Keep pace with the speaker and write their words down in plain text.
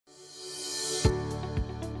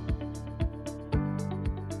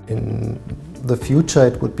In the future,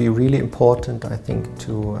 it would be really important, I think,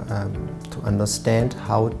 to understand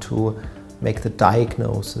how to make the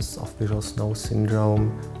diagnosis of visual snow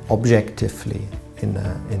syndrome objectively in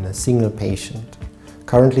a single patient.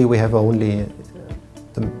 Currently, we have only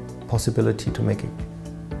the possibility to make a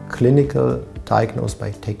clinical diagnosis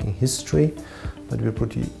by taking history, but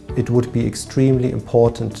it would be extremely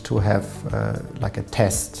important to have like a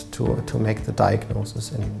test to make the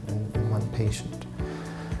diagnosis in one patient.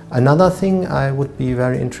 Another thing I would be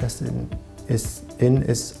very interested in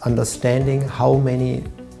is understanding how many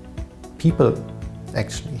people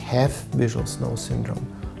actually have visual snow syndrome.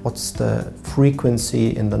 What's the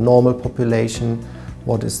frequency in the normal population?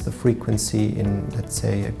 What is the frequency in, let's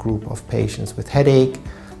say, a group of patients with headache?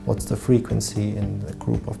 What's the frequency in the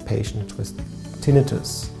group of patients with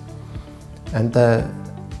tinnitus? And the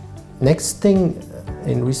next thing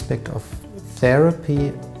in respect of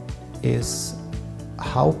therapy is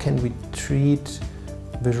how can we treat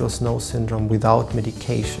visual snow syndrome without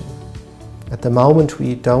medication? At the moment,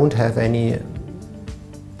 we don't have any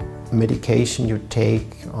medication you take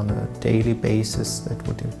on a daily basis that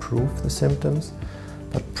would improve the symptoms,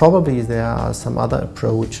 but probably there are some other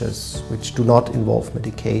approaches which do not involve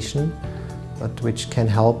medication, but which can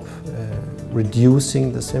help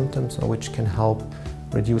reducing the symptoms, or which can help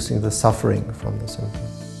reducing the suffering from the symptoms.